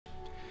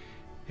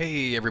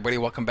Hey everybody,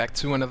 welcome back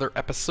to another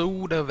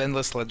episode of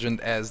Endless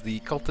Legend as the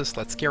Cultist.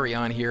 Let's carry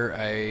on here.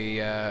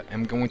 I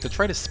am going to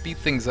try to speed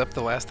things up.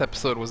 The last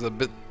episode was a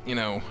bit,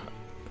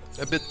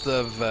 a bit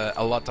of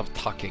a lot of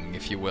talking,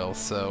 if you will.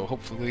 So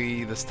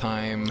hopefully this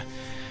time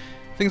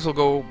things will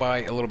go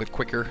by a little bit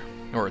quicker,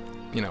 or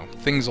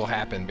things will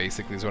happen.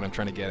 Basically, is what I'm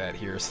trying to get at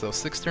here. So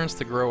 6 turns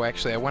to grow.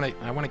 Actually, I want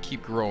to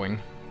keep growing.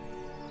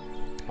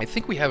 I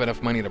think we have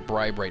enough money to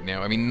bribe right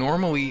now. I mean,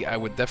 normally I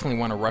would definitely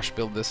want to rush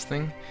build this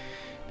thing,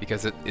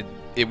 because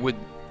it would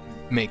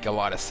make a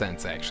lot of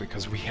sense, actually,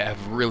 because we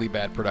have really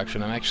bad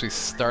production. I'm actually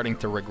starting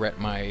to regret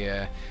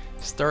my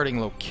starting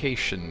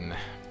location.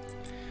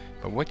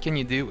 But what can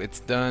you do?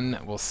 It's done.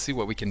 We'll see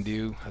what we can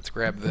do. Let's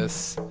grab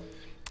this.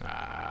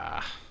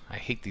 I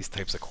hate these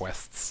types of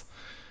quests.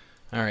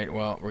 Alright,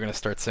 well, we're going to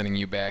start sending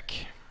you back.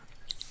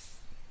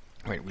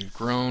 Wait, we've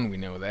grown. We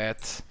know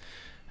that.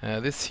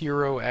 This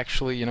hero,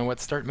 actually, you know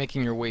what? Start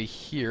making your way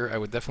here. I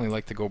would definitely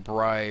like to go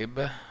bribe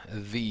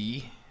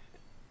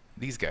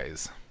these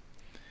guys.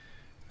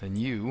 Then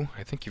you,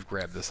 I think you've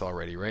grabbed this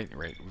already, right?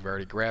 Right, we've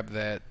already grabbed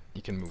that.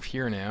 You can move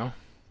here now.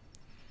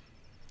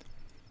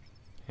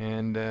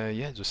 And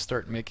yeah, just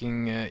start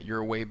making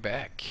your way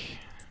back.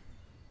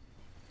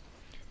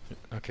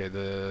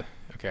 Okay,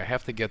 I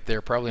have to get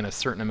there probably in a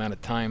certain amount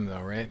of time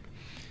though, right?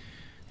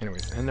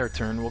 Anyways, end our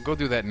turn. We'll go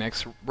do that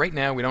next. Right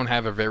now we don't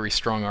have a very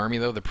strong army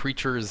though. The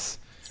preachers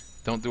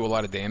don't do a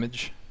lot of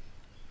damage.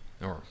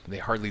 Or they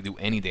hardly do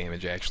any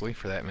damage, actually,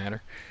 for that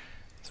matter.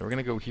 So we're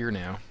going to go here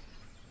now,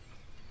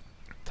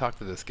 talk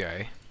to this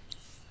guy,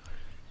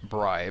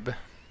 bribe.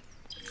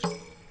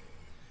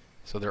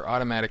 So they're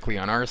automatically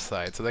on our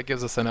side, so that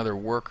gives us another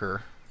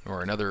worker,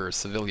 or another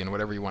civilian,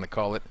 whatever you want to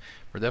call it.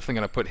 We're definitely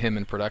going to put him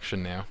in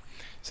production now.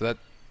 So that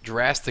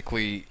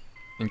drastically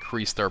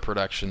increased our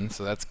production,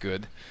 so that's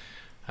good.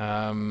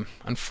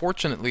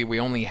 Unfortunately, we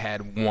only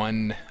had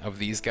one of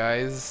these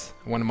guys,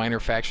 one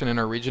minor faction in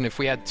our region. If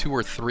we had 2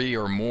 or 3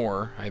 or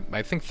more,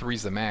 I think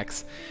 3's the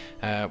max,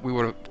 we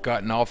would have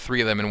gotten all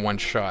 3 of them in one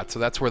shot. So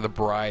that's where the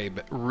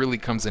bribe really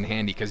comes in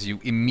handy, because you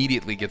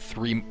immediately get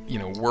 3,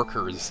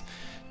 workers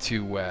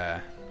to,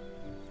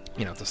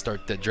 to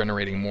start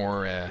generating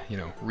more,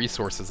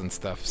 resources and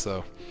stuff.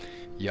 So,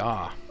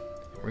 yeah,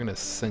 we're gonna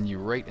send you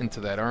right into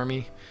that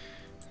army.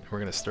 We're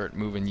going to start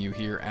moving you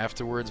here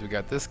afterwards. We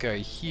got this guy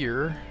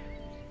here.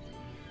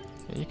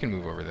 Yeah, you can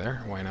move over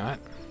there. Why not?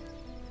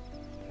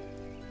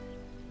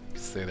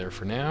 Stay there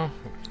for now.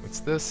 What's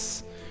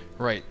this?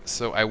 Right,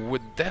 so I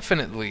would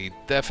definitely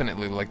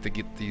like to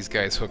get these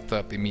guys hooked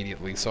up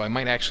immediately. So I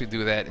might actually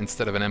do that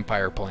instead of an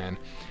empire plan,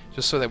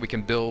 just so that we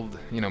can build,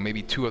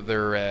 maybe 2 of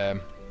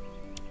their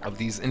of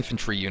these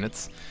infantry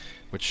units,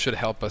 which should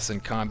help us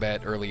in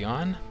combat early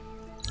on.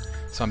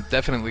 So I'm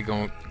definitely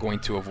going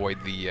to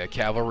avoid the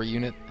cavalry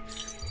unit.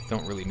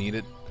 Don't really need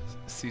it.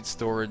 Seed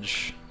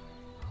storage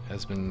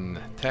has been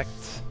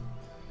teched.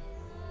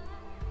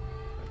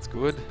 That's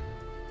good.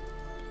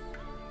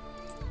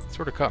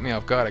 Sort of caught me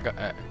off guard.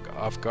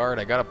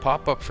 I got a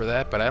pop-up for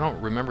that, but I don't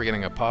remember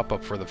getting a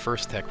pop-up for the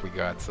first tech we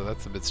got, so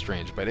that's a bit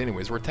strange. But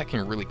anyways, we're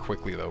teching really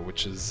quickly though,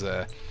 which is,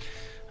 I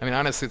mean,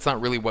 honestly, it's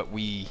not really what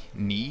we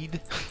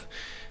need.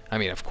 I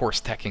mean, of course,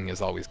 teching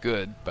is always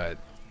good, but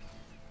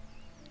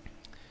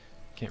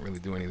can't really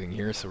do anything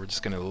here, so we're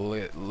just going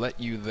to let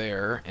you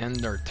there,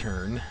 end our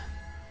turn.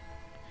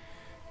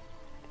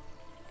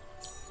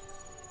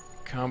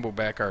 Combo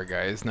back our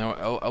guys.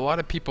 Now, a lot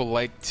of people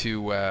like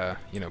to,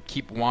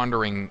 keep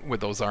wandering with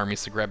those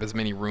armies to grab as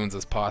many runes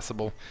as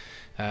possible.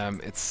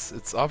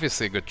 It's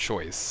obviously a good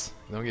choice,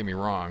 don't get me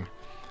wrong,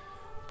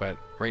 but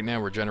right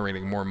now we're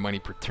generating more money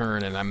per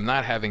turn, and I'm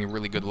not having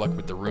really good luck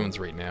with the runes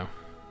right now.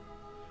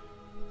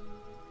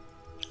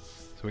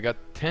 So we got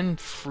 10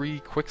 free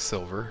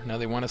Quicksilver. Now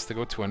they want us to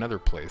go to another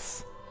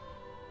place.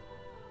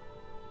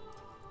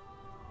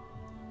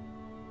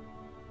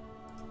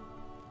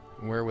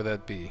 Where would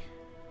that be?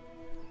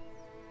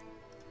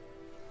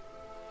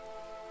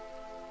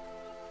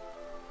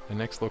 The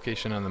next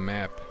location on the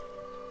map.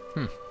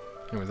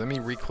 Anyways, let me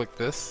re-click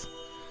this.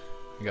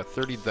 We got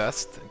 30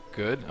 dust.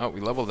 Good. Oh, we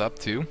leveled up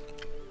too.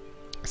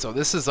 So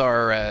this is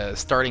our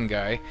starting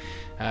guy.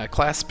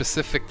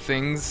 Class-specific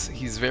things.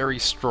 He's very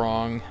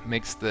strong,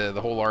 makes the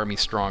whole army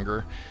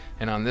stronger.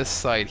 And on this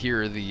side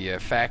here, the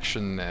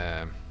faction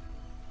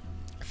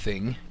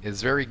thing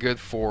is very good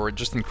for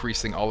just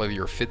increasing all of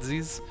your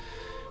fidsies.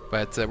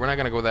 But we're not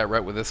going to go that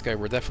route with this guy.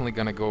 We're definitely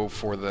going to go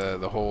for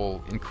the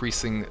whole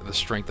increasing the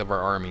strength of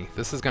our army.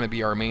 This is going to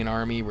be our main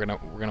army. We're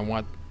gonna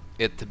want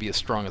it to be as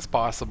strong as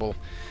possible.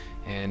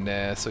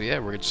 And so yeah,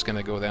 we're just going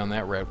to go down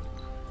that route.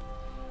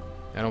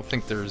 I don't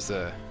think there's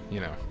a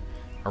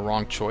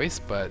wrong choice,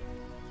 but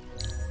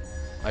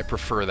I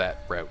prefer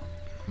that route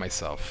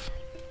myself.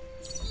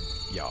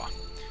 Yeah.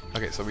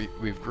 Okay, so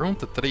we've grown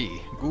to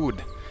 3.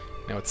 Good.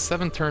 Now it's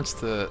 7 turns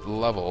to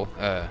level,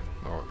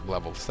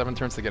 7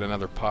 turns to get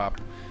another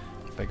pop.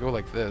 If I go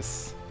like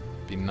this,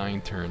 it'd be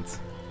 9 turns.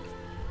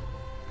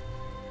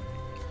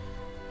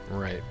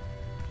 Right.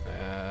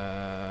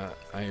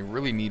 I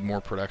really need more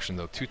production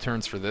though. 2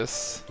 turns for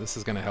this. This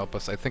is going to help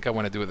us. I think I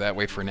want to do it that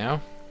way for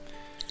now.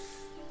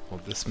 We'll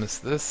dismiss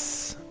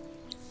this.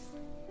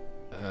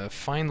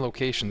 Find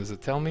location. Does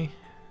it tell me?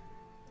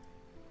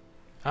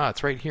 Ah,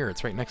 it's right here.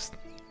 It's right next.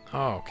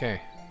 Oh,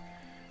 okay.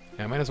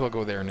 Yeah, I might as well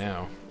go there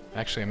now.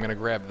 Actually, I'm going to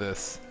grab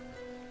this.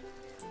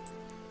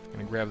 I'm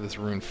going to grab this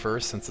rune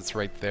first since it's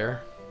right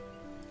there.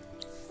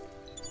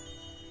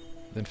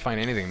 Then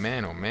find anything.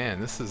 Man, oh man,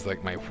 this is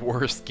like my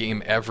worst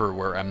game ever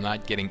where I'm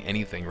not getting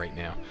anything right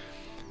now.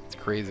 It's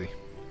crazy.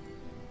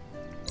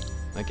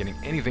 Not getting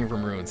anything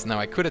from runes. Now,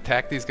 I could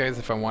attack these guys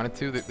if I wanted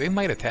to. They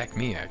might attack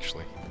me,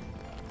 actually.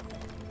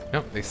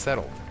 Nope, they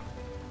settled.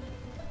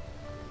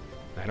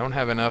 I don't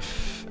have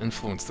enough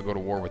influence to go to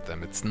war with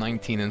them. It's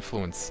 19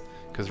 influence.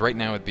 Because right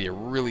now it'd be a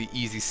really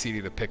easy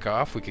city to pick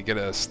off. We could get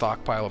a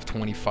stockpile of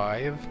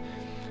 25.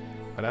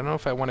 But I don't know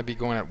if I want to be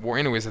going at war.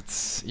 Anyways,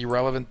 it's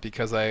irrelevant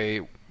because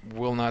I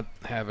will not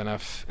have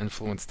enough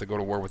influence to go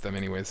to war with them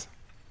anyways.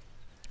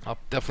 I'll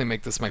definitely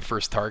make this my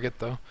first target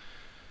though.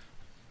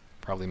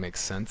 Probably makes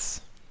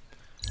sense.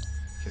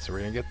 Okay, so we're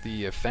gonna get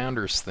the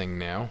founders thing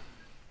now.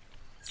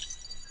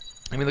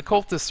 I mean, the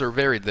cultists are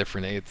very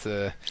different. It's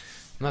I'm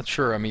not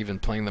sure I'm even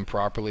playing them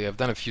properly. I've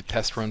done a few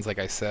test runs like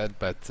I said,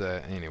 but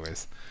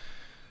anyways,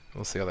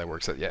 we'll see how that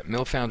works out. Yeah,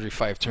 mill foundry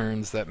 5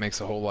 turns. That makes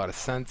a whole lot of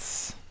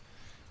sense.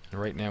 And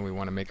right now we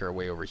want to make our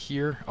way over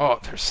here. Oh,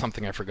 there's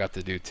something I forgot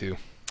to do too.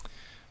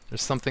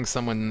 There's something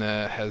someone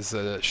has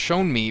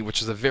shown me,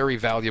 which is a very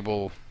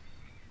valuable,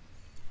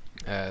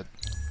 I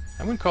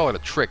wouldn't call it a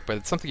trick, but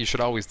it's something you should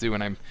always do,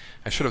 and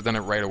I should have done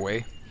it right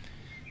away.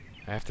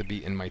 I have to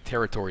be in my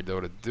territory, though,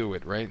 to do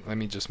it, right? Let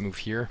me just move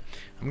here.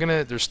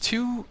 There's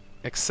 2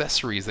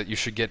 accessories that you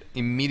should get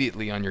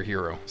immediately on your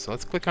hero. So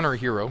let's click on our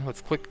hero.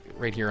 Let's click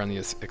right here on the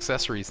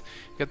accessories.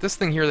 You got this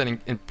thing here that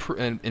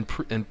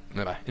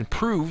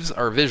improves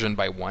our vision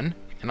by 1,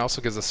 and also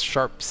gives us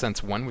sharp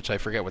sense 1, which I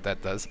forget what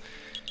that does.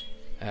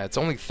 It's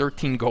only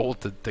 13 gold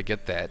to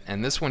get that,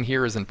 and this one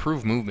here is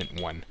improved movement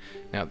 1.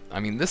 Now, I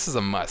mean, this is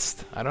a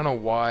must. I don't know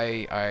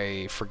why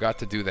I forgot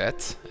to do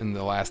that in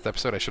the last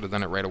episode. I should have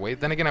done it right away.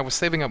 Then again, I was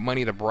saving up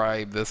money to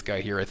bribe this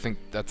guy here. I think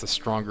that's a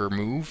stronger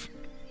move.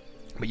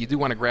 But you do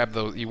want to grab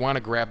those. You want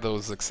to grab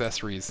those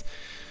accessories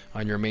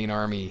on your main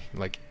army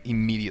like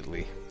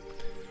immediately.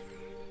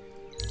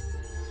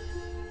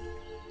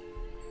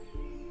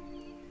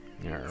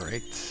 All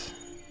right.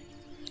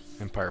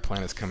 Empire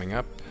plan is coming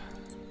up.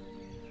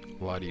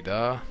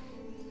 La-di-da.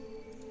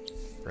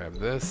 Grab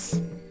this.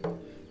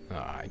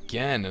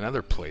 Again,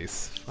 another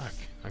place. Fuck.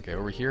 Okay,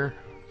 over here.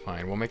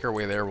 Fine, we'll make our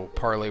way there. We'll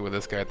parlay with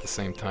this guy at the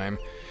same time.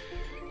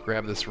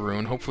 Grab this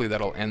rune. Hopefully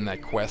that'll end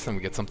that quest and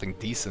we get something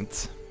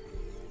decent.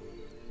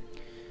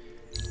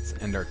 Let's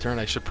end our turn.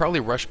 I should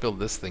probably rush build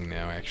this thing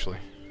now, actually.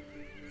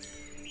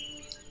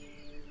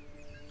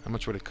 How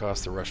much would it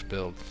cost to rush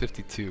build?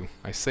 52.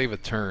 I save a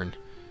turn.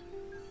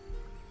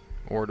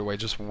 Or do I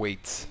just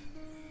wait?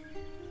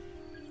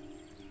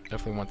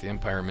 Definitely want the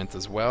Empire Mint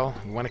as well.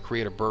 We want to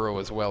create a burrow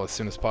as well as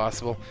soon as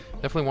possible.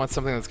 Definitely want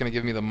something that's going to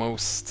give me the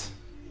most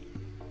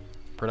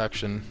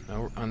production.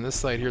 Now, on this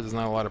side here, there's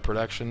not a lot of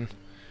production.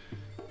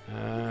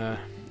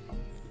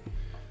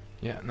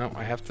 Yeah, no,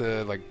 I have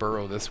to like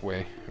burrow this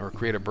way, or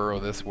create a burrow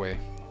this way.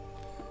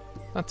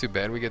 Not too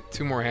bad. We get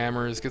 2 more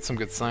hammers, get some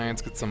good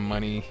science, get some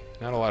money.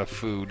 Not a lot of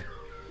food.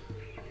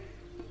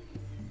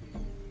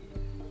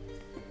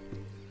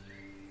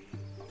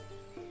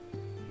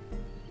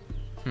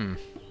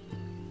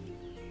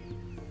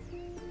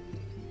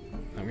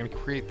 I'm going to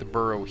create the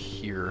burrow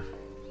here.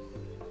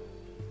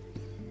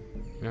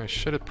 You know, I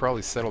should have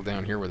probably settled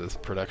down here where this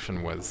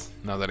production was,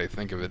 now that I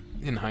think of it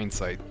in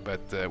hindsight, but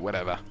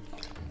whatever.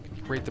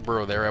 Create the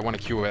burrow there. I want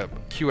to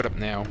queue it up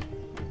now.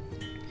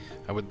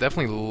 I would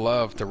definitely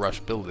love to rush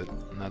build it.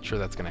 I'm not sure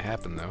that's going to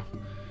happen, though.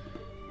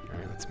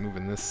 Alright, let's move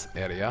in this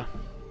area.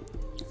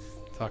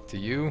 Talk to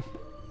you.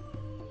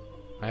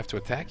 I have to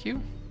attack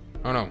you?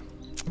 Oh no.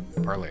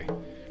 Parlay.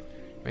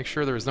 Make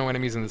sure there's no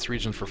enemies in this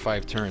region for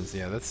 5 turns.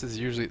 Yeah, that's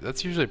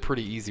usually a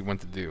pretty easy one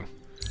to do.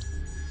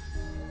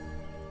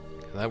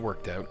 That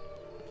worked out.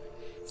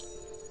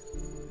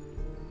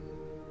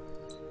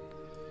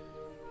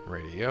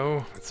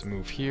 Radio. Let's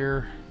move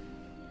here.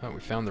 Oh, we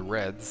found the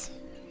reds.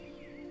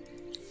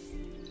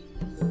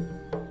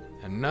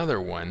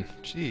 Another one.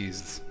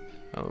 Jeez.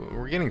 Oh,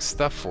 we're getting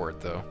stuff for it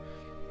though,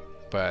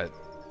 but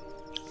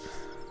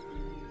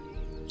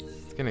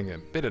it's getting a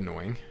bit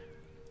annoying.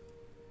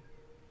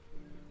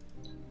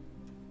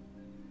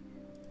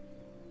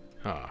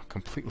 Ah,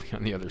 completely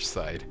on the other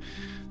side.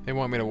 They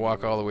want me to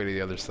walk all the way to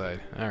the other side.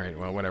 Alright,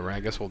 well, whatever. I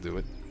guess we'll do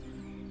it.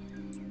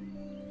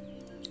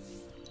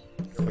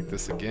 Click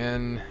this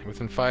again.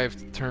 Within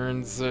 5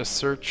 turns,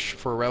 search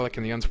for a relic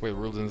in the unspoiled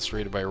world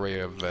illustrated by an array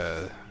of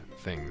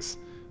things.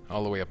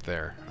 All the way up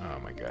there. Oh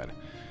my god.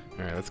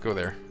 Alright, let's go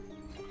there.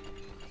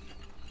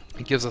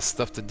 It gives us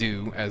stuff to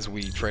do as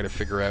we try to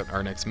figure out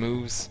our next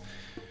moves.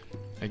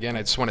 Again,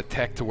 I just want to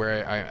tech to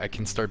where I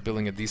can start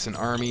building a decent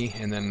army,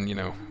 and then, you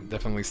know,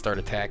 definitely start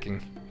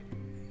attacking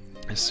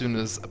as soon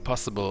as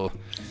possible.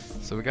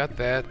 So we got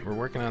that. We're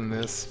working on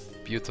this.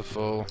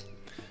 Beautiful.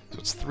 So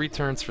it's 3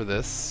 turns for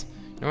this.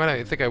 You know what?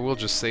 I think I will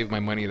just save my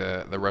money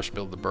to the rush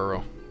build the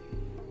burrow.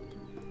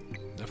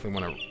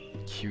 Definitely want to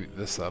queue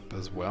this up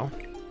as well.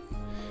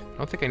 I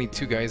don't think I need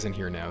 2 guys in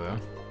here now, though.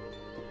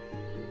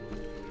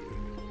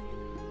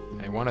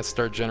 I want to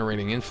start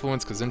generating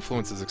influence, because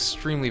influence is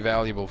extremely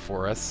valuable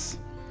for us.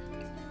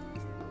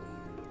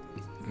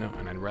 No,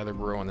 and I'd rather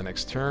grow on the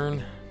next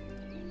turn.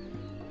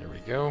 There we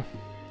go.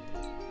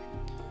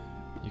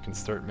 You can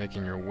start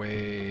making your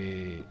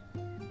way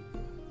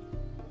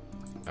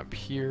up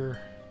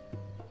here.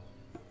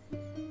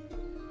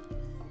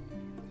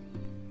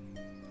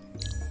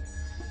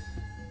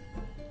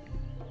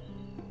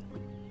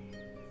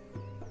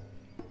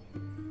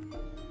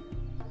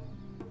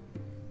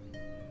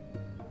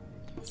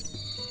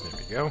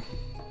 Go.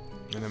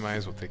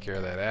 Minimize, we'll take care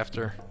of that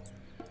after.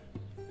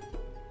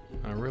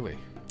 Oh, really?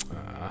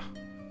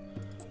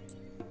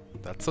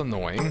 That's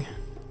annoying.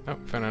 Oh,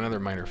 found another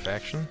minor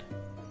faction.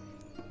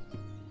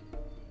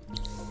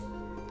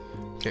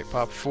 Okay,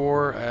 pop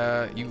 4.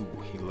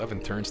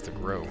 11 turns to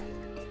grow.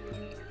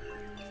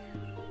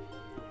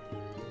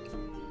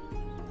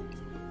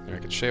 There, I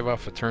could shave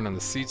off a turn on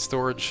the seed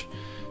storage.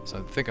 So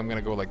I think I'm going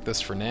to go like this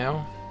for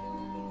now.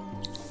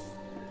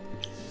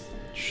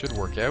 Should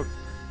work out.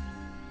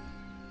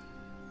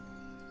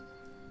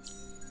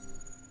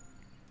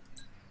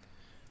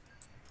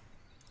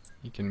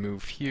 You can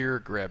move here,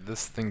 grab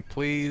this thing,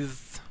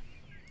 please.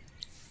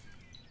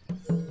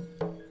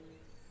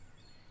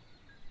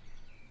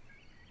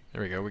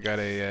 There we go, we got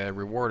a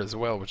reward as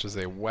well, which is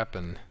a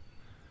weapon.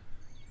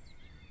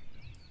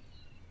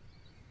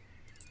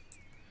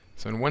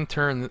 So in 1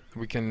 turn,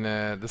 we can,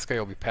 this guy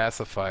will be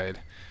pacified.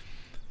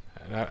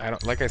 I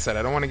don't, like I said,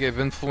 I don't want to give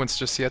influence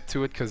just yet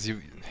to it, because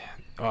you...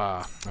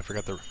 I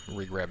forgot to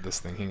re-grab this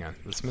thing, hang on.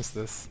 Dismiss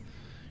this.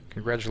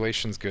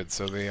 Congratulations, good,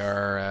 so they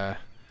are...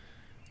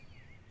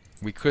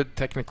 we could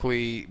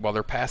technically, well,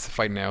 they're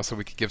pacified now, so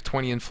we could give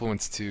 20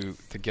 influence to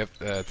get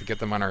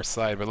them on our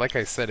side. But like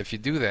I said, if you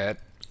do that,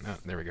 oh,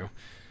 there we go.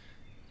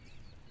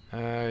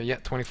 Yeah,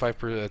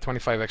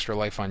 25 extra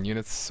life on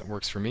units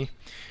works for me.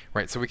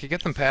 Right, so we could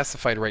get them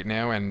pacified right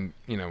now, and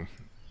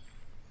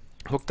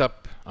hooked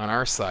up on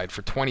our side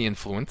for 20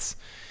 influence.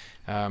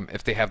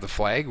 If they have the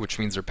flag, which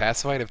means they're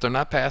pacified. If they're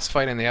not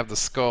pacified and they have the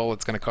skull,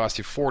 it's going to cost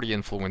you 40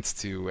 influence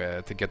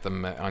to get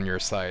them on your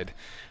side.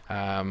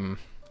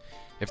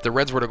 If the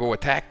Reds were to go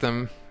attack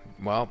them,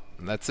 well,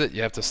 that's it.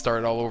 You have to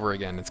start all over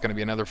again. It's going to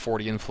be another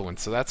 40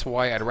 influence. So that's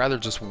why I'd rather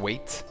just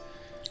wait.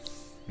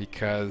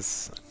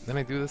 Because... Didn't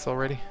I do this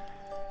already?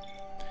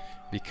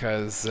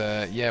 Because,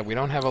 yeah, we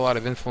don't have a lot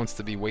of influence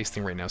to be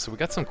wasting right now. So we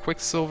got some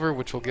Quicksilver,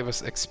 which will give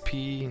us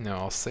XP. No,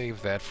 I'll save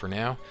that for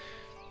now.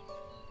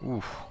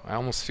 Ooh, I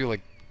almost feel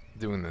like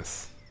doing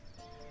this.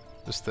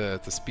 Just to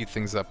speed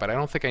things up. But I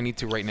don't think I need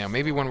to right now.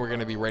 Maybe when we're going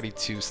to be ready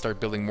to start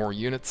building more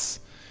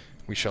units,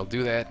 we shall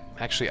do that.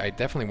 Actually, I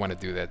definitely want to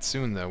do that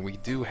soon, though. We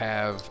do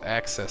have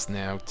access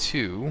now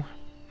to...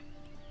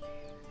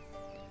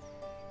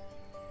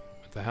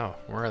 What the hell?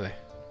 Where are they?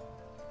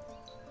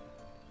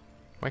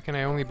 Why can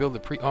I only build the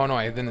pre... Oh, no,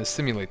 I didn't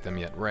assimilate them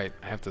yet. Right,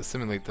 I have to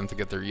assimilate them to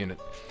get their unit.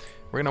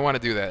 We're going to want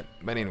to do that.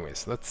 But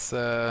anyways, let's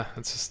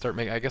just start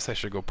making... I guess I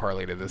should go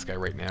parlay to this guy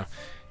right now.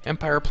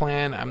 Empire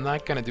plan, I'm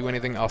not going to do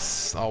anything.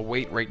 I'll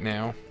wait right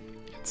now.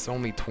 It's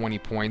only 20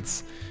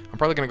 points. I'm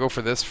probably going to go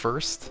for this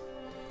first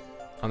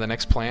on the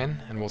next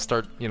plan, and we'll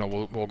start,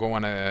 we'll go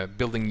on a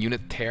building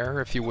unit tear,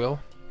 if you will.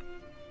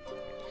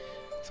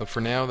 So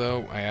for now,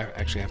 though, I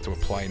actually have to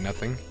apply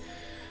nothing.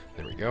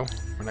 There we go.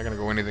 We're not going to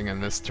go anything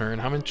on this turn.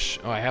 How much?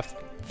 Oh, I have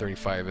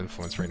 35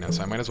 influence right now,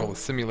 so I might as well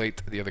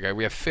assimilate the other guy.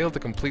 We have failed to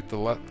complete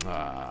the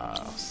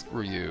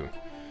screw you.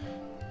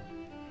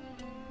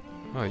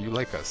 Oh, you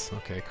like us.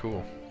 Okay,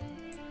 cool.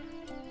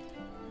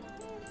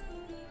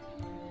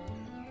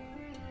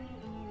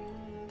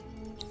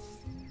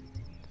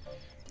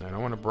 I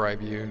don't want to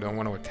bribe you, don't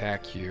want to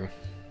attack you.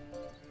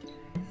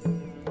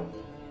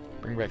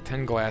 Bring back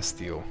 10 glass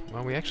steel.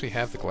 Well, we actually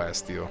have the glass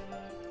steel.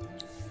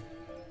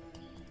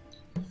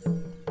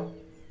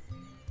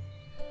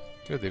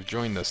 Good, they've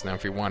joined us now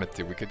if we wanted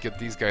to. We could get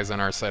these guys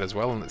on our side as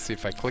well, and let's see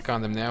if I click on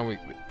them now.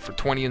 For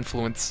 20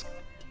 influence,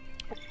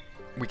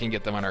 we can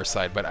get them on our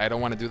side, but I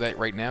don't want to do that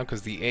right now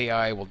because the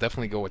AI will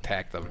definitely go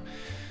attack them.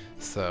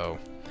 So,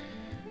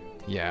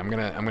 yeah, I'm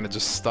gonna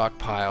just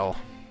stockpile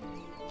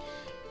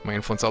my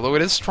influence. Although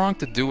it is strong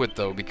to do it,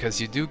 though, because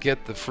you do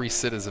get the free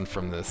citizen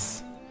from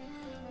this,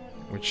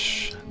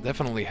 which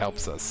definitely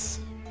helps us.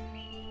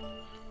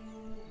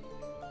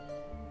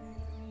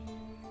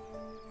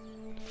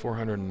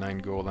 409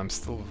 gold. I'm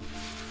still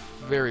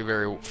very,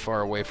 very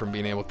far away from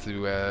being able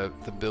to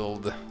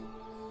build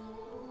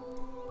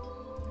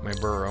my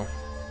burrow.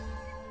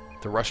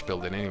 To rush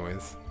build it,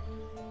 anyways.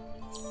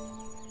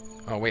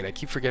 Oh wait, I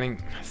keep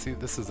forgetting. See,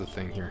 this is the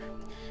thing here.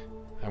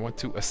 I want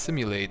to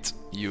assimilate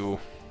you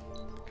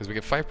because we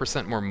get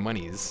 5% more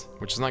monies,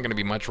 which is not going to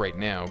be much right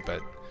now,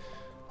 but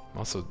I'm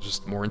also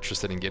just more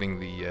interested in getting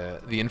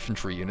the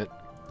infantry unit.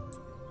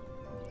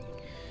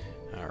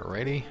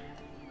 Alrighty.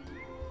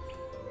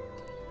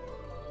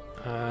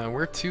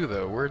 Where to,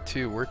 though? Where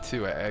to? Where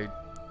to? I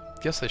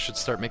guess I should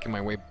start making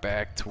my way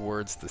back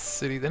towards the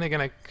city. Then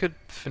again, I could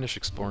finish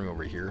exploring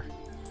over here.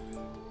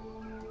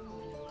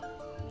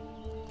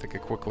 Take a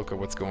quick look at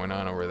what's going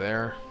on over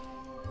there.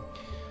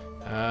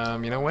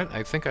 You know what?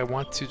 I think I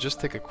want to just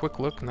take a quick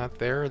look. Not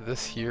there.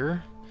 This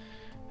here.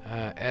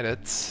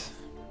 Edit.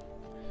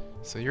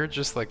 So you're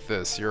just like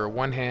this. You're a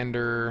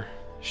one-hander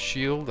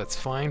shield. That's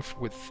fine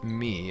with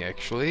me,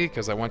 actually,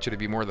 because I want you to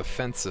be more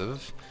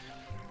defensive.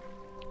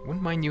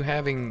 Wouldn't mind you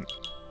having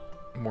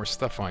more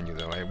stuff on you,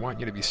 though. I want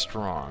you to be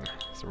strong.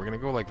 So we're going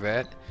to go like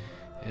that.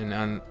 And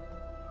on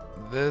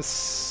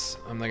this,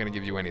 I'm not going to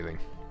give you anything.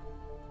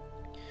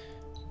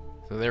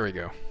 So there we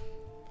go.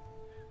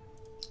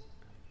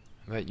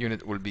 That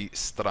unit will be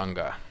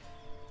stronger.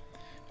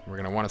 We're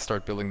going to want to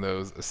start building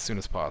those as soon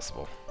as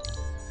possible.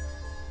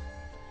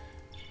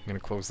 I'm going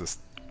to close this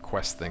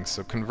quest thing.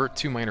 So convert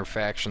 2 minor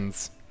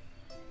factions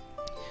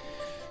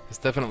is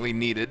definitely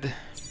needed.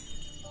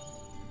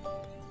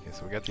 Okay,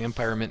 so we got the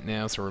Empire Mint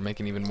now, so we're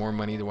making even more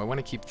money. Do I want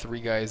to keep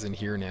 3 guys in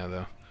here now,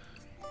 though?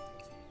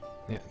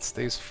 Yeah, it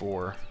stays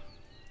 4.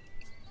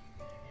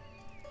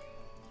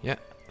 Yeah,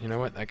 you know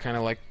what? I kind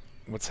of like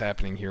what's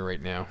happening here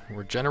right now.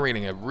 We're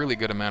generating a really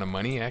good amount of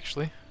money,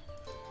 actually.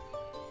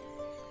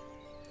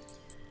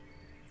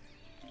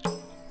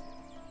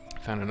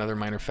 Found another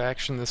minor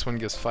faction. This one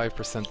gives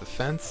 5%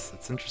 defense.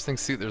 It's interesting.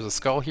 See, there's a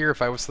skull here.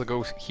 If I was to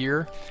go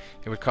here,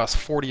 it would cost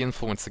 40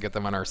 influence to get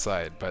them on our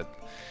side, but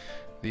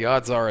the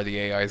odds are the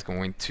AI is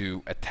going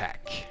to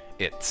attack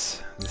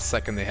it the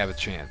second they have a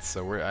chance.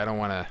 So I don't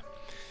want to...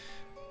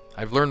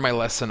 I've learned my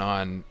lesson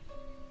on,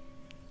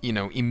 you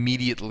know,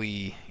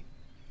 immediately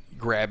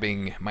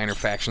grabbing minor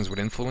factions with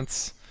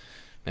influence.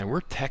 And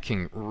we're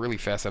teching really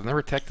fast. I've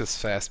never teched this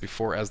fast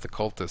before as the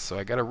Cultists, so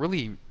I got a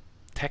really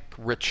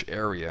tech-rich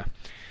area.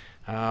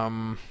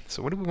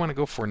 So what do we want to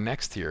go for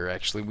next here?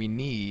 Actually, we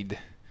need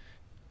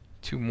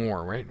 2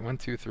 more, right? 1,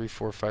 2, 3,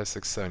 4, 5,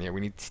 6, 7. Yeah, we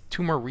need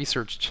 2 more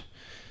research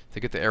to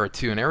get to Era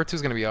 2. And Era 2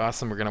 is going to be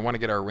awesome. We're going to want to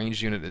get our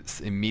ranged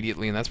units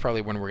immediately, and that's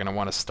probably when we're going to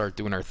want to start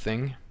doing our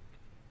thing.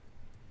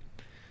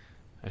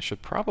 I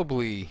should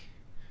probably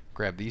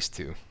grab these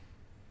 2.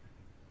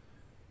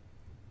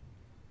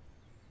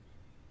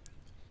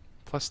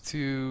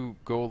 +2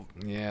 gold.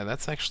 Yeah,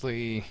 that's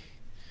actually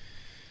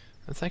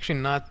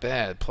not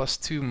bad.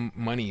 +2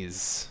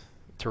 monies.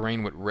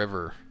 Terrain with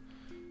river.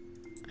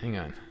 Hang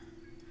on.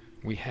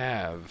 We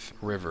have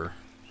river,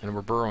 and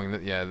we're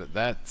burrowing. Yeah,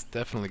 that's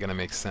definitely going to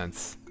make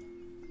sense.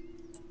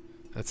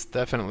 That's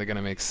definitely going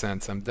to make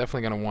sense. I'm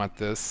definitely going to want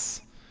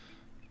this.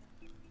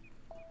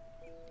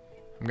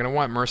 I'm going to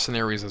want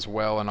mercenaries as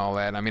well and all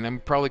that. I mean, I'm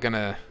probably going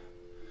to...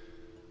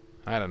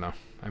 I don't know.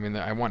 I mean,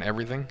 I want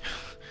everything.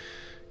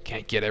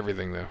 Can't get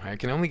everything, though. I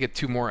can only get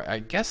 2 more. I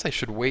guess I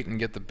should wait and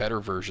get the better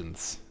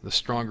versions, the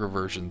stronger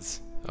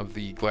versions of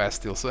the glass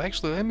steel. So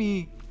actually, let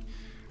me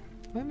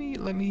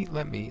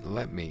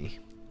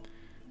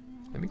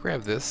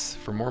grab this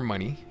for more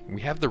money.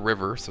 We have the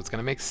river, so it's going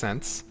to make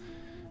sense.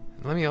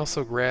 And let me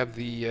also grab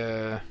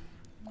the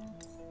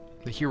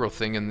hero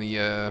thing in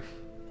the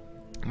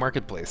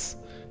marketplace,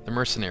 the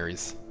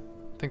mercenaries.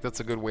 I think that's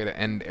a good way to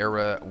end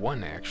Era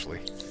 1,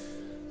 actually.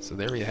 So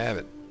there you have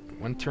it.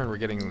 One turn, we're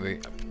getting the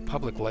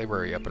public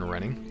library up and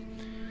running.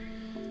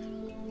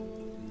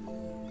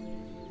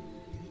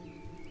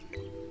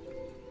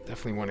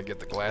 Definitely want to get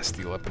the glass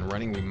steel up and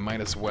running. We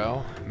might as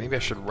well. Maybe I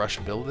should rush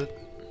build it.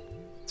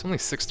 It's only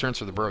 6 turns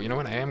for the burrow. You know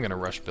what? I am going to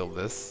rush build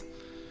this.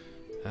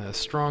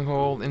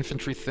 Stronghold,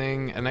 infantry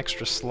thing, an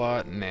extra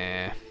slot.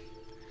 Nah.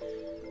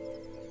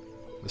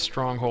 The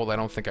stronghold I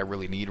don't think I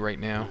really need right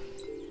now.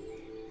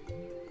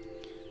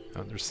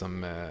 Oh, there's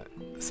some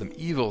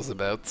evils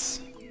about.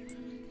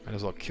 Might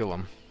as well kill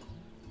them.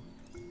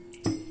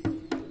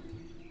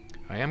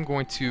 I am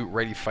going to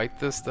ready fight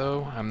this,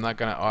 though. I'm not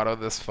going to auto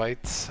this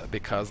fight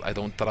because I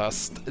don't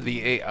trust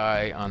the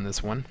AI on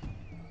this one.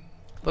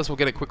 Plus, we'll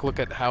get a quick look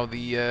at how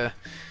the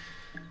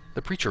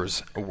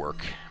preachers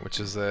work, which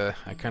is I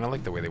kind of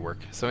like the way they work.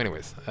 So,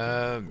 anyways,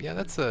 yeah,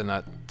 that's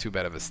not too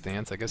bad of a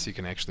stance. I guess you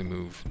can actually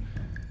move.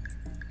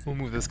 We'll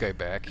move this guy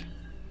back.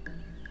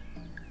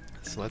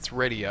 So let's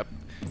ready up.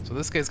 So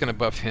this guy's going to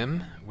buff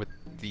him with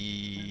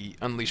the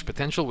Unleash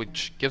Potential,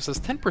 which gives us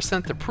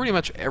 10% to pretty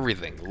much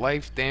everything.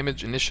 Life,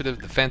 damage,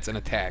 initiative, defense, and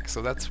attack.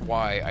 So that's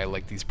why I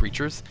like these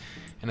preachers.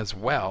 And as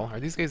well, are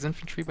these guys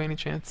infantry by any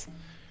chance?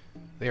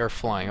 They are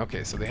flying.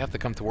 Okay, so they have to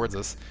come towards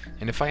us.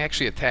 And if I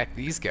actually attack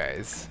these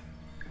guys,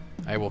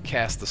 I will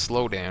cast the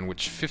slowdown,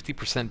 which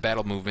 50%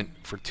 battle movement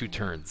for 2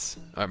 turns.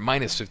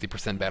 Minus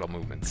 50% battle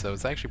movement. So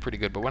it's actually pretty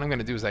good. But what I'm going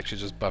to do is actually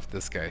just buff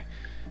this guy.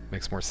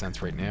 Makes more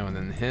sense right now. And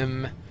then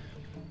him...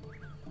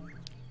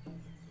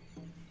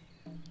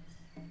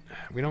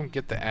 We don't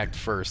get to act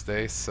first,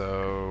 eh?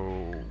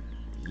 So...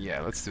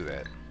 yeah, let's do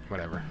that.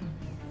 Whatever.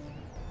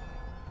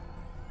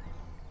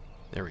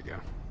 There we go.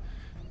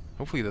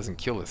 Hopefully he doesn't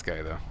kill this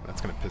guy, though.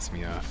 That's going to piss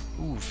me off.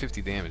 Ooh,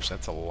 50 damage.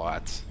 That's a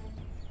lot.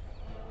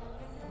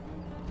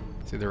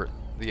 See, the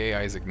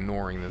AI is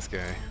ignoring this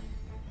guy.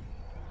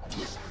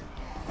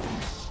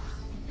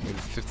 We did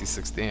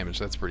 56 damage,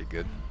 that's pretty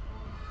good.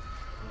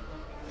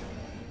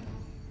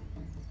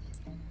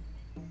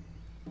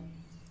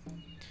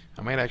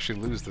 I might actually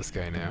lose this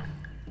guy now.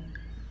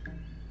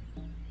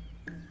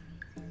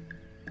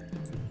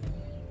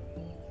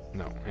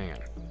 No, hang on.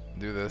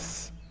 Do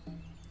this.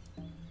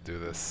 Do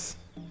this.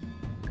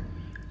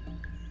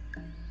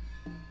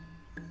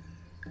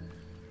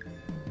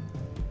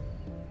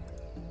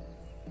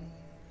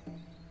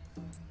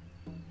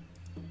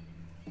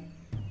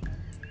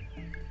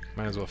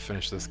 Might as well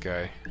finish this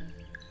guy.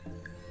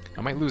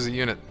 I might lose a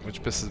unit,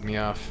 which pisses me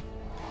off.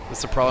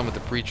 That's the problem with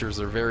the preachers.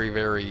 They're very,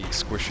 very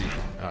squishy.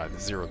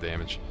 0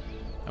 damage.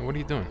 What are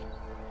you doing?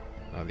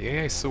 The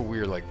AI is so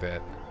weird like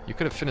that. You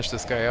could have finished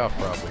this guy off,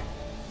 probably.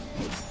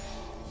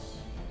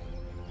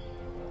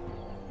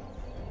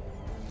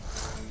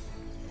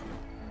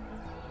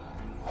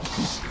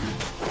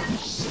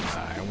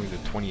 I only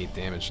did 28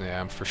 damage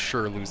now. I'm for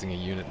sure losing a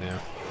unit now.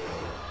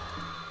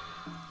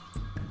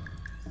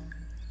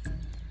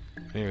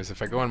 Anyways,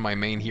 if I go on my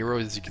main hero,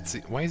 as you can see...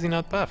 Why is he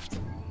not buffed?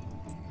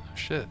 Oh,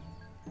 shit.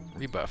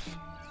 Rebuff.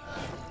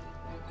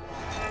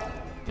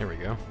 There we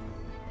go.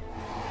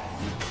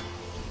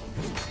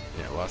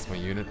 Yeah, I lost my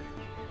unit.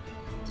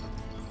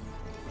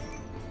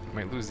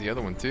 Might lose the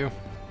other one, too.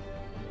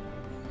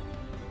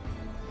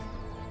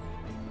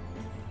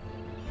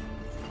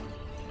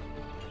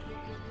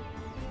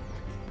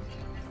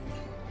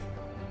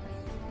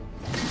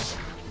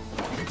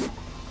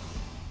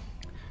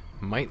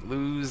 Might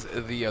lose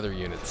the other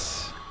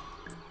units.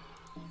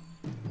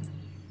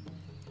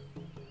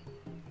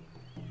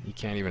 You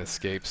can't even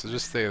escape, so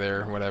just stay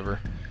there, whatever.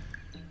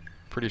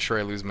 Pretty sure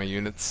I lose my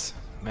units.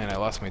 Man, I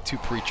lost my 2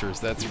 preachers.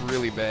 That's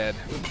really bad.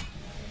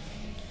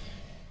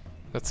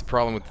 That's the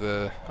problem with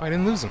the... Oh, I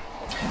didn't lose him.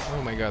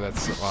 Oh my god,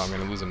 that's... Well, I'm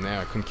gonna lose him now.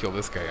 I couldn't kill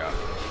this guy off.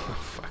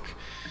 Oh, fuck.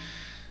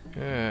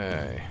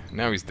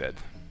 Now he's dead.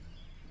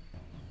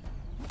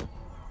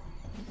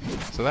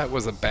 So that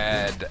was a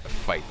bad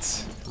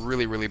fight.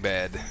 Really, really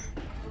bad.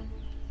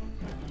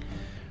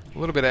 A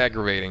little bit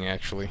aggravating,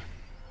 actually.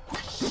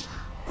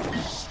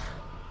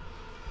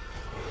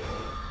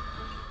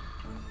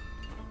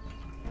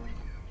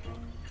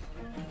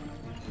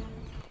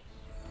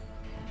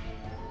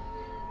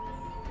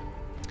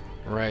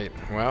 Right,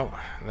 well,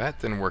 that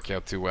didn't work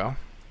out too well.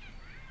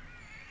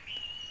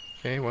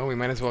 Okay, well, we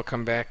might as well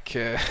come back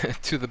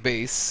to the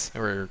base,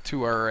 or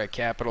to our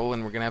capital,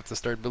 and we're gonna have to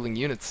start building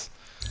units.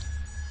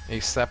 A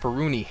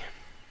Saparuni.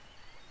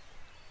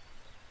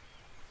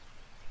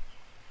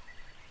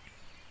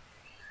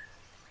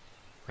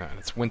 And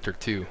it's winter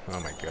too. Oh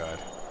my god.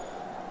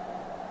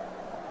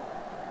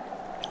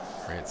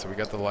 Alright, so we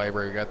got the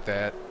library, we got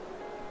that.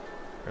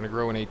 We're gonna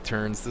grow in 8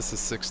 turns. This is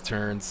 6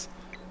 turns.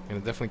 I'm gonna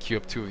definitely queue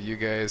up 2 of you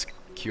guys.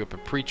 Queue up a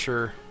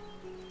preacher.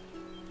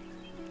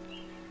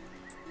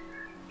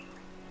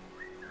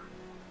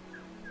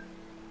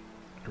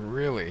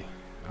 Really?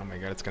 Oh my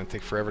god, it's gonna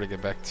take forever to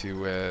get back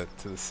to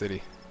the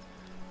city.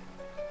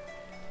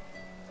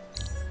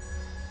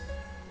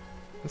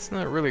 That's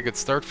not really a good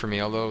start for me,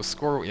 although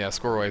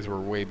score-wise we're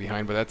way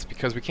behind, but that's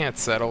because we can't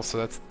settle, so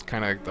that's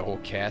kind of the whole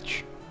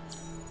catch.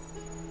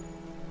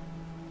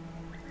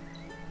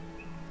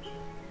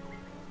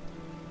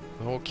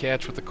 The whole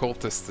catch with the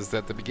Cultists is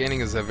that the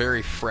beginning is a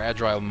very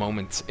fragile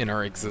moment in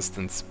our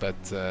existence, but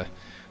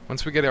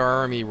once we get our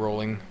army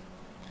rolling,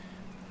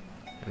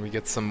 and we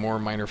get some more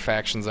minor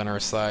factions on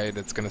our side,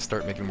 it's going to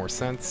start making more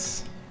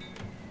sense.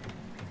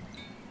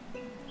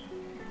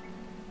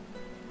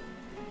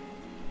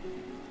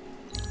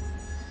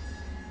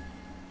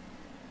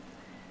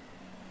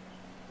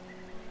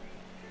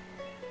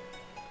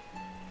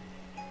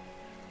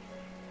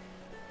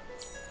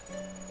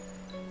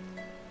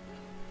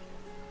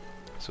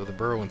 So the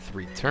burrow in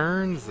 3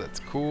 turns, that's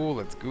cool,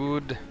 that's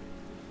good.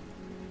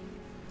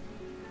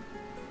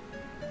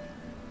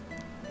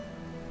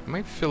 I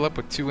might fill up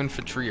with 2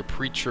 infantry, a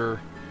preacher,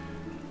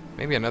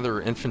 maybe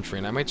another infantry,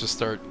 and I might just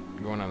start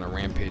going on a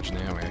rampage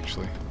now,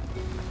 actually.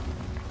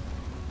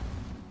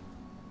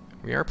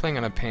 We are playing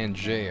on a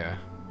Pangea.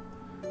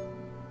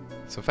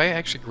 So if I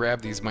actually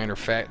grab these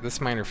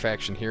this minor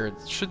faction here, it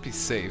should be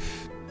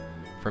safe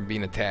from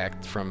being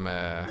attacked from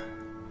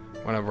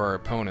one of our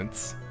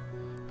opponents.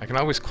 I can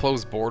always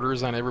close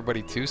borders on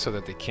everybody too, so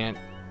that they can't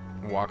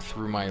walk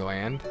through my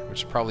land,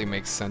 which probably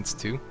makes sense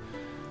too.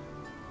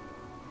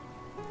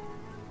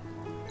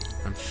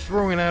 I'm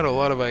throwing out a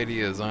lot of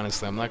ideas,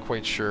 honestly. I'm not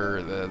quite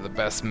sure the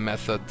best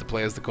method to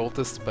play as the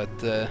Cultists, but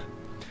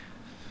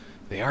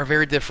they are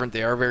very different.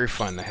 They are very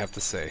fun, I have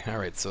to say.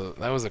 Alright, so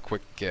that was a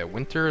quick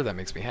winter. That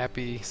makes me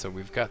happy. So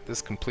we've got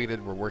this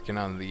completed. We're working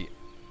on the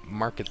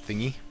market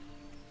thingy.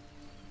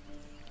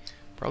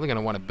 Probably going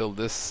to want to build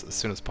this as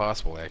soon as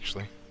possible,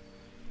 actually.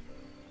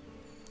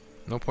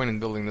 No point in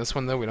building this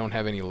one, though. We don't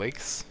have any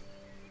lakes.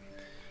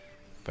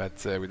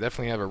 But we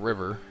definitely have a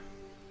river.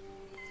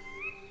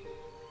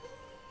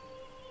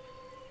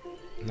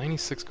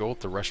 96 gold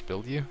to rush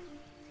build you?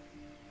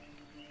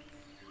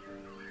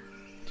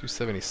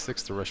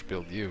 276 to rush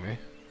build you, eh?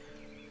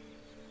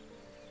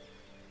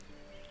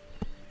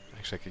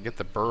 Actually, I could get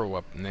the burrow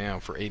up now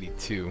for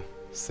 82.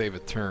 Save a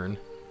turn.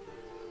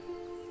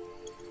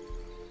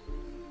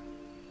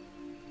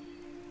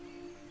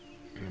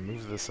 I'm gonna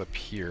move this up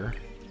here.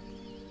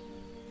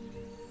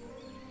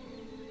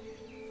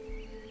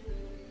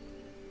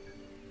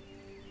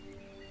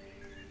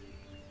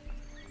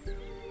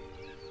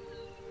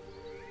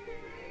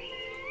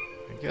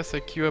 I guess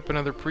I queue up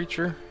another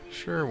preacher?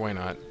 Sure, why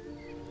not?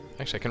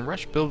 Actually, I can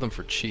rush build them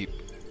for cheap.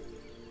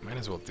 Might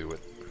as well do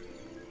it.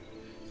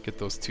 Get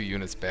those 2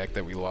 units back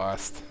that we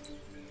lost.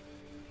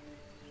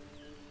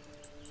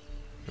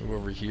 Move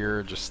over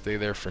here, just stay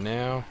there for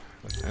now.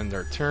 Let's end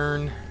our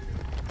turn.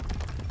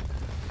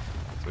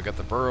 So we got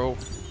the burrow.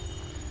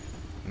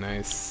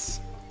 Nice.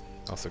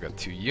 Also got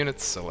 2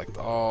 units, select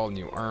all,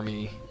 new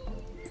army.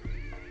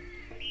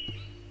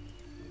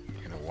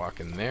 I'm gonna walk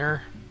in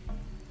there.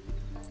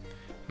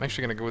 I'm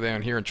actually going to go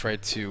down here and try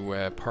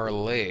to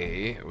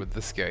parlay with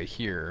this guy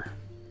here.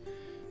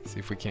 See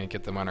if we can't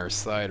get them on our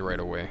side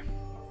right away.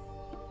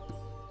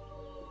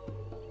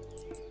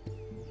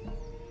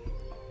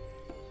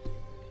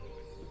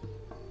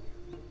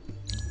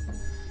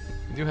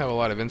 We do have a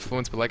lot of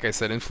influence, but like I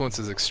said, influence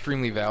is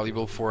extremely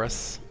valuable for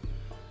us.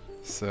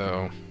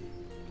 So,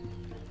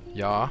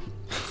 yeah.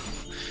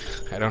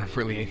 I don't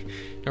really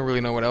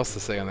know what else to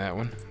say on that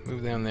one.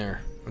 Move down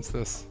there. What's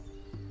this?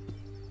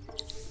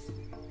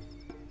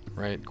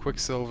 Right,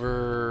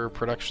 Quicksilver,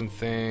 production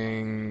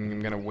thing.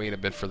 I'm gonna wait a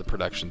bit for the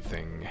production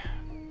thing.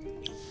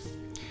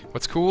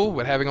 What's cool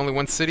with having only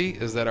one city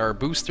is that our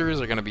boosters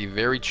are gonna be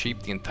very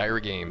cheap the entire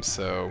game,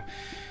 so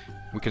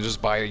we can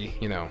just buy,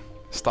 you know,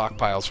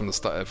 stockpiles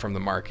from the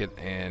market,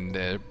 and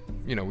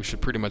you know, we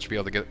should pretty much be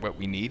able to get what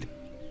we need.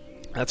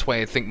 That's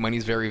why I think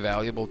money's very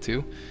valuable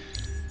too.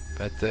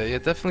 But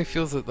it definitely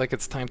feels like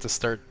it's time to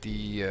start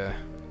the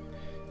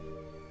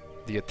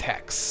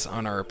attacks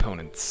on our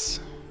opponents.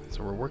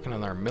 So we're working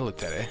on our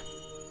military.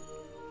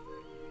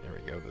 There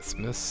we go,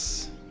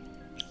 dismiss.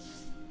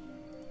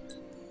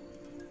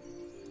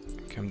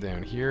 Come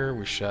down here,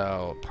 we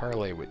shall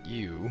parlay with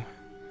you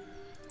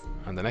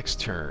on the next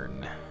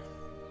turn.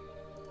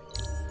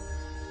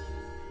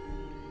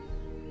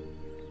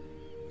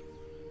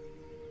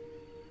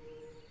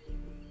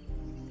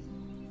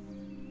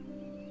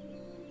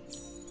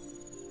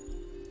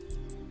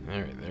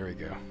 Alright, there we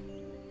go.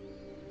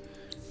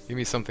 Give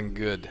me something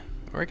good.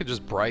 Or I could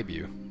just bribe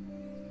you.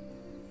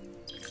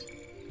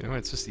 You know what,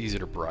 it's just easier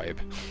to bribe.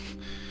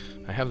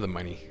 I have the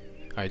money.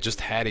 I just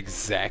had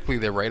exactly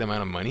the right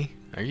amount of money?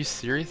 Are you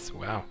serious?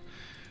 Wow.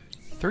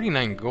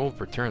 39 gold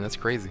per turn, that's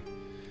crazy.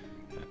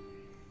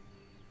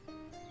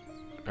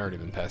 Already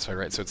been pacified,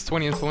 right? So it's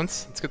 20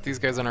 influence. Let's get these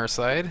guys on our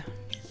side.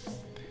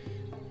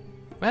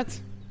 What?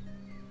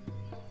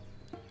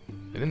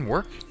 It didn't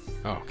work?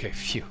 Oh, okay,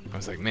 phew. I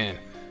was like, man,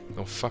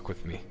 don't fuck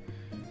with me.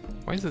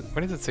 Why does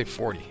it say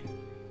 40?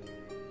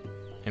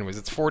 Anyways,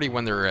 it's 40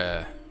 when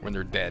they're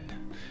dead.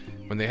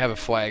 When they have a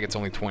flag, it's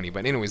only 20.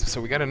 But anyways,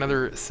 so we got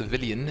another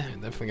civilian.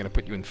 Definitely gonna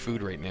put you in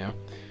food right now.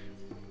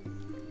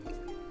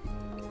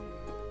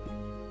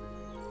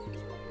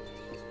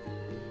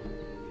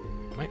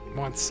 Might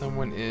want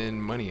someone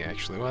in money,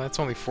 actually. Well, that's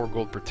only 4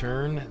 gold per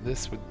turn.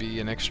 This would be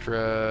an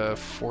extra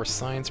 4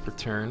 science per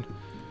turn.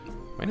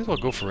 Might as well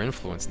go for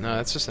influence. No,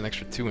 that's just an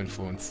extra 2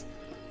 influence.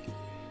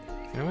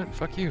 You know what?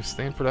 Fuck you.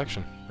 Stay in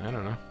production. I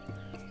don't know.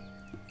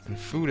 In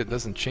food, it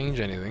doesn't change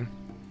anything.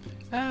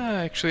 Ah,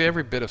 actually,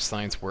 every bit of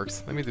science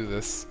works. Let me do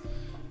this.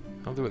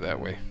 I'll do it that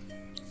way.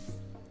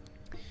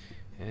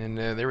 And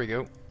there we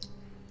go.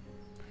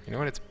 You know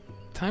what? It's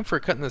time for a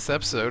cut in this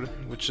episode,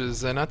 which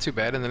is not too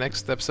bad. In the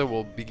next episode,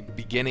 we'll be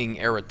beginning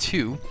Era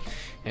 2.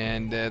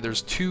 And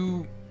there's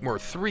 2 or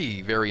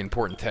 3 very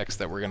important texts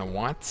that we're going to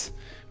want.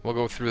 We'll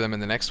go through them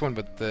in the next one,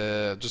 but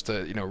just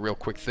a real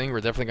quick thing.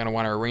 We're definitely going to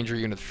want our ranger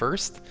unit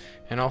first,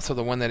 and also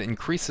the one that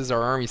increases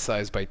our army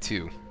size by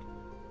 2.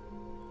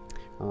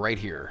 Right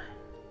here.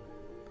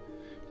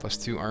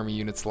 +2 army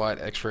unit slot,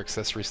 extra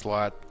accessory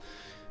slot.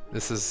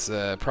 This is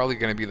probably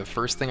going to be the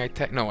first thing I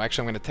tech. No,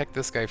 actually, I'm going to tech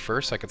this guy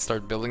first so I can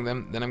start building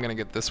them. Then I'm going to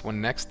get this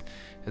one next,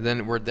 and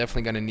then we're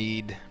definitely going to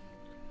need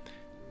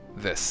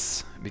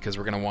this because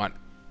we're going to want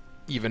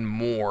even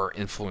more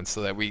influence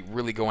so that we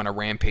really go on a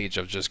rampage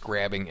of just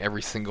grabbing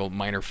every single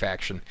minor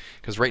faction.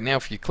 Because right now,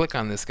 if you click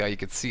on this guy, you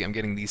can see I'm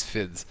getting these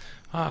fids.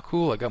 Ah,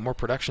 cool, I got more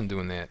production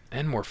doing that,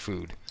 and more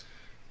food.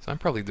 So I'm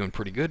probably doing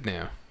pretty good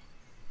now.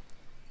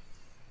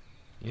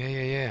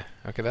 Yeah.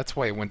 Okay, that's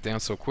why it went down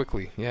so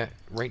quickly. Yeah,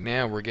 right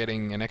now we're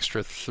getting an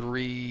extra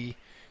 3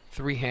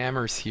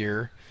 hammers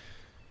here,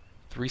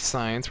 3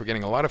 science. We're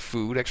getting a lot of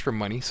food, extra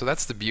money, so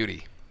that's the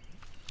beauty.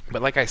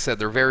 But like I said,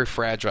 they're very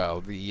fragile.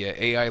 The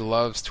AI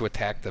loves to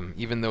attack them.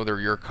 Even though they're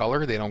your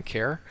color, they don't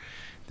care.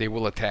 They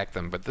will attack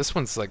them. But this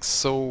one's like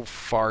so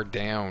far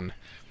down.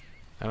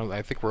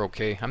 I think we're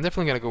okay. I'm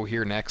definitely going to go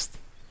here next.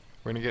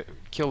 We're going to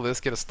kill this,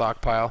 get a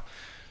stockpile.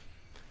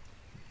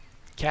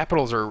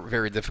 Capitals are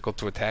very difficult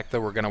to attack, though.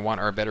 We're going to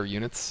want our better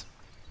units.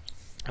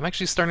 I'm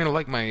actually starting to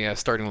like my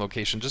starting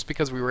location just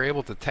because we were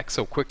able to tech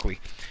so quickly.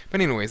 But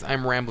anyways,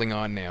 I'm rambling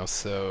on now,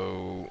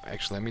 so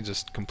actually let me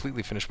just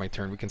completely finish my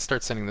turn. We can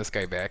start sending this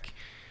guy back.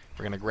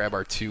 We're going to grab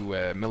our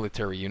 2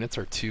 military units,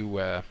 our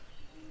 2,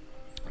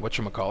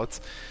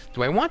 whatchamacallits.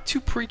 Do I want 2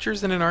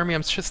 preachers in an army?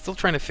 I'm just still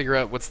trying to figure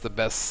out what's the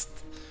best,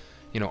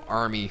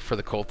 army for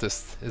the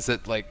cultists. Is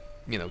it like,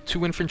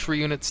 2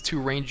 infantry units,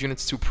 2 range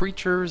units, 2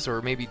 preachers,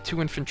 or maybe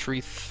 2 infantry,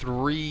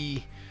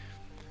 3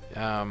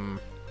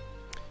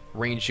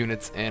 range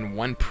units, and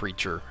 1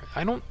 preacher?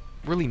 I don't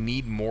really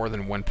need more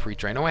than 1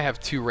 preacher. I know I have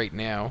 2 right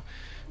now,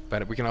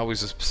 but we can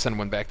always just send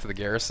 1 back to the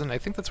garrison. I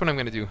think that's what I'm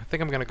going to do. I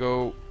think I'm going to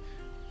go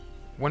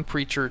 1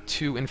 preacher,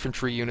 2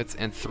 infantry units,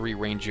 and 3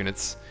 range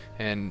units,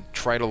 and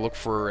try to look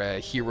for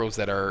heroes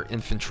that are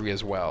infantry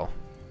as well.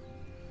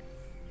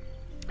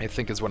 I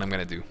think is what I'm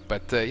going to do.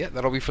 But yeah,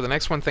 that'll be for the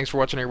next one. Thanks for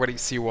watching, everybody.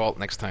 See you all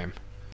next time.